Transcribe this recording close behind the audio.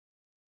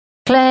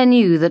Claire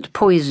knew that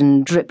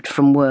poison dripped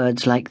from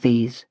words like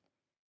these.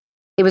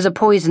 It was a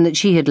poison that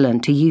she had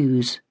learnt to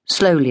use,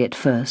 slowly at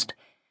first,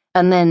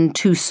 and then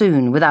too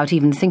soon without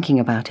even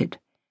thinking about it.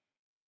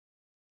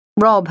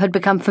 Rob had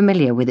become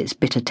familiar with its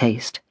bitter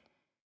taste.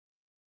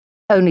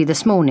 Only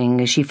this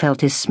morning, as she felt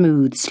his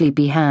smooth,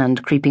 sleepy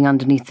hand creeping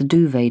underneath the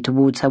duvet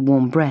towards her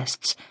warm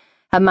breasts,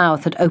 her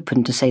mouth had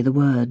opened to say the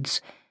words,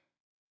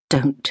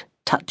 "Don't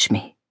touch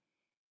me."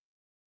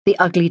 The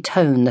ugly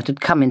tone that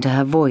had come into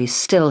her voice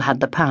still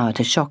had the power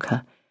to shock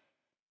her.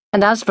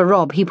 And as for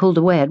Rob, he pulled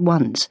away at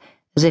once,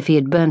 as if he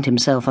had burnt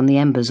himself on the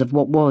embers of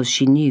what was,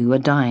 she knew, a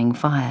dying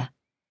fire.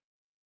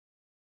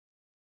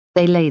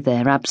 They lay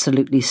there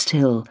absolutely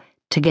still,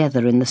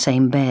 together in the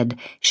same bed,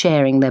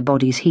 sharing their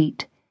bodies'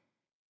 heat.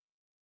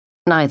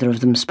 Neither of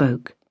them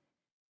spoke.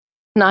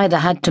 Neither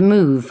had to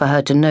move for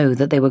her to know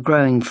that they were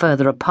growing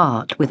further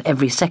apart with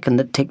every second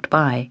that ticked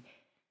by,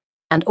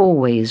 and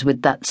always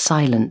with that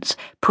silence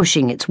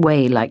pushing its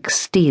way like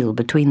steel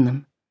between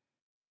them.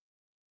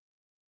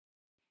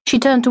 She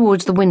turned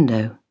towards the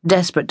window,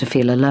 desperate to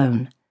feel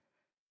alone.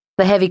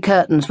 The heavy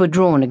curtains were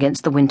drawn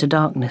against the winter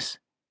darkness.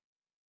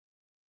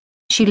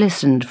 She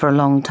listened for a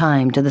long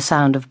time to the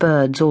sound of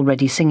birds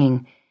already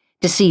singing,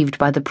 deceived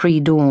by the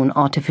pre-dawn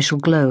artificial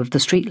glow of the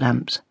street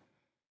lamps.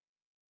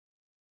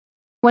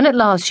 When at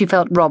last she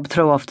felt Rob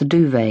throw off the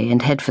duvet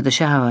and head for the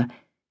shower,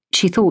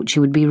 she thought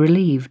she would be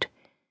relieved.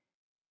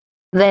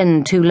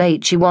 Then, too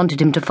late, she wanted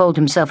him to fold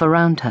himself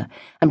around her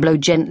and blow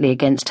gently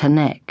against her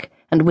neck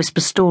and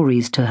whisper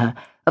stories to her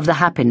of the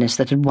happiness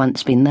that had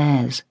once been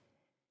theirs.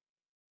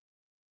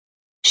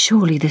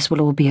 Surely this will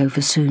all be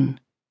over soon,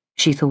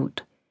 she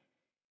thought.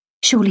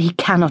 Surely he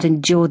cannot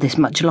endure this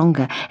much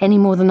longer, any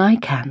more than I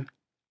can.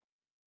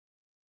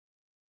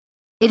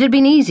 It had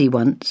been easy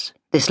once,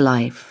 this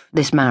life,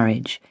 this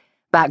marriage,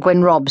 back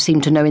when Rob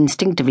seemed to know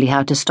instinctively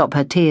how to stop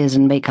her tears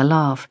and make her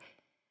laugh,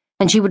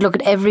 and she would look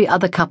at every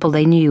other couple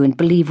they knew and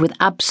believe with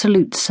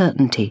absolute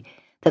certainty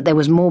that there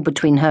was more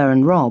between her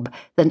and Rob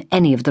than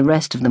any of the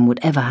rest of them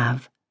would ever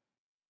have.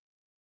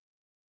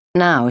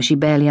 Now she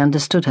barely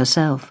understood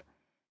herself,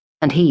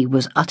 and he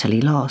was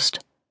utterly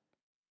lost.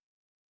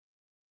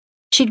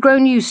 She'd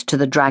grown used to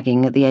the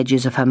dragging at the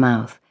edges of her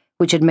mouth,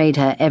 which had made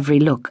her every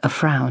look a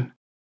frown.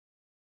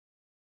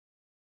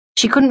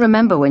 She couldn't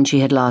remember when she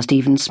had last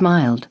even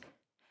smiled,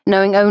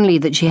 knowing only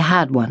that she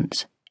had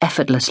once,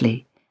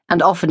 effortlessly,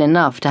 and often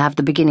enough to have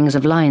the beginnings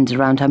of lines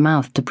around her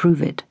mouth to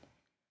prove it.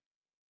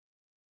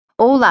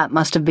 All that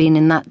must have been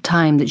in that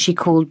time that she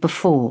called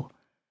before,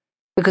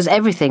 because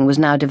everything was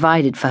now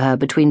divided for her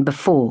between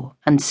before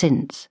and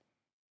since,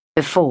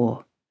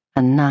 before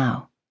and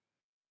now.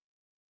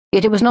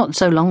 Yet it was not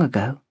so long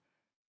ago,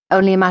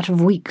 only a matter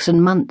of weeks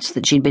and months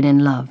that she'd been in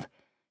love,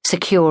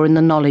 secure in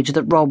the knowledge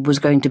that Rob was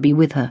going to be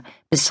with her,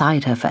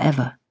 beside her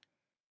forever.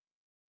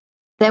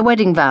 Their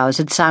wedding vows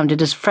had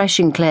sounded as fresh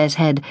in Claire's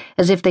head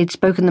as if they'd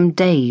spoken them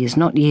days,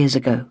 not years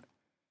ago.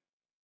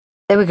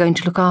 They were going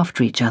to look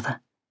after each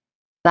other.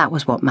 That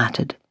was what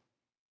mattered.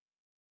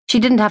 She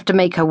didn't have to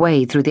make her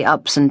way through the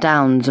ups and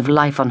downs of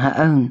life on her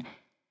own.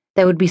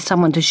 There would be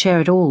someone to share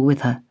it all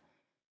with her.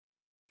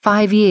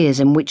 5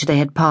 years in which they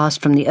had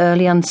passed from the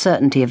early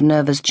uncertainty of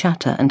nervous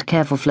chatter and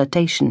careful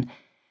flirtation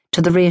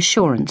to the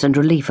reassurance and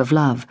relief of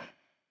love,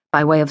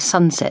 by way of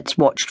sunsets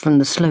watched from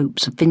the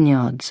slopes of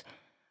vineyards,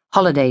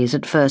 holidays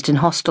at first in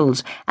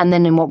hostels and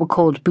then in what were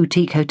called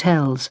boutique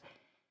hotels,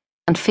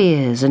 and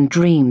fears and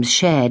dreams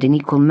shared in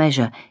equal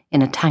measure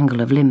in a tangle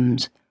of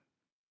limbs.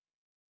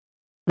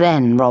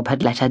 Then Rob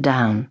had let her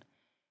down,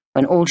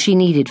 when all she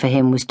needed for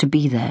him was to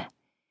be there.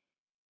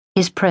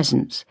 His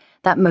presence,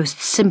 that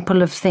most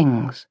simple of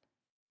things,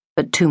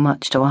 but too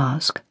much to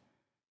ask.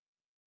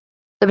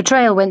 The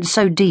betrayal went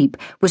so deep,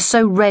 was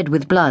so red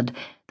with blood,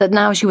 that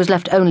now she was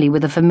left only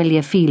with a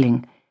familiar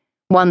feeling,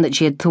 one that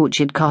she had thought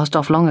she had cast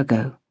off long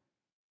ago,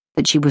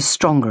 that she was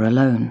stronger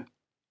alone.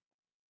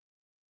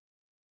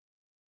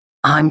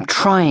 "I'm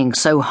trying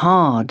so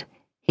hard,"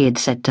 he had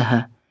said to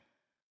her.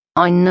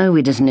 "I know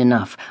it isn't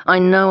enough. I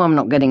know I'm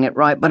not getting it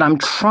right, but I'm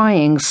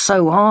trying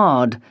so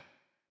hard.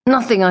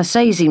 Nothing I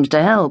say seems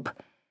to help."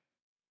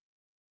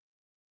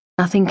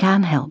 Nothing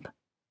can help.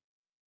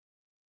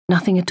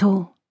 Nothing at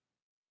all.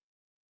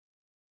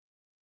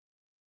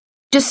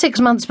 Just 6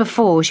 months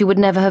before, she would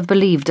never have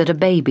believed that a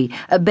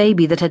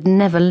baby that had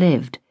never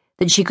lived,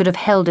 that she could have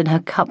held in her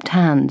cupped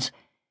hands,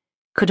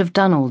 could have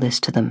done all this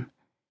to them.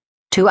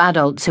 2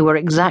 adults who were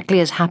exactly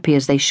as happy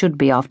as they should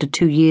be after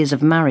 2 years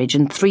of marriage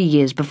and 3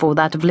 years before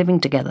that of living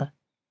together.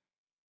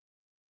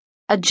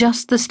 At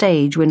just the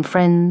stage when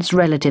friends,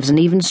 relatives, and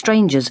even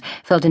strangers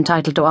felt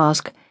entitled to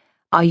ask,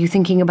 "Are you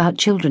thinking about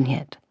children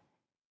yet?"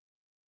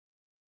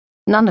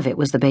 None of it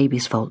was the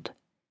baby's fault.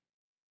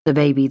 The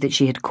baby that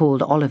she had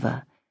called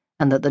Oliver,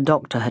 and that the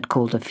doctor had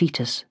called a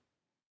fetus.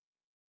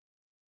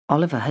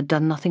 Oliver had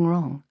done nothing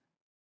wrong.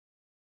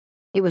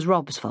 It was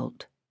Rob's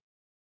fault.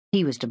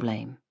 He was to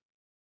blame.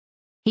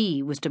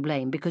 He was to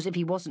blame because if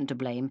he wasn't to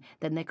blame,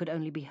 then there could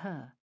only be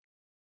her.